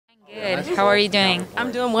Good. How are you doing?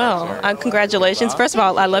 I'm doing well. Congratulations. First of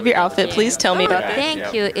all, I love your outfit. Please tell me about that.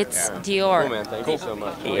 Thank you. It's Dior. Cool, man. Thank you so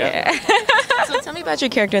much. Yeah. So tell me about your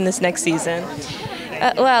character in this next season.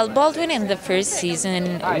 Well, Baldwin in the first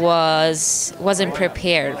season wasn't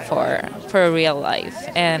prepared for real life,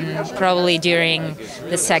 and probably during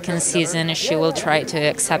the second season she will try to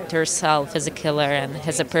accept herself as a killer and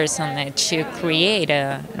as a person that should create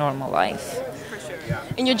a normal life.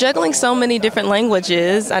 And you're juggling so many different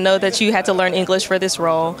languages. I know that you had to learn English for this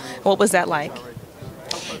role. What was that like?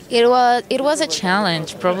 It was a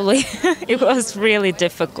challenge, probably. It was really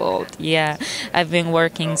difficult. Yeah, I've been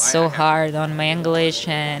working so hard on my English,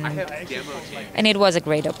 and it was a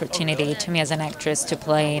great opportunity to me as an actress to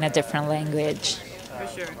play in a different language.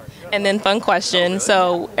 And then fun question.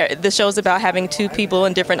 So the show's about having two people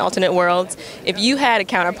in different alternate worlds. If you had a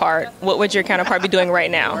counterpart, what would your counterpart be doing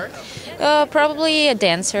right now? Probably a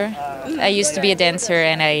dancer. I used to be a dancer,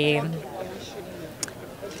 and I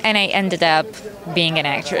ended up being an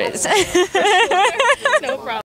actress. No problem.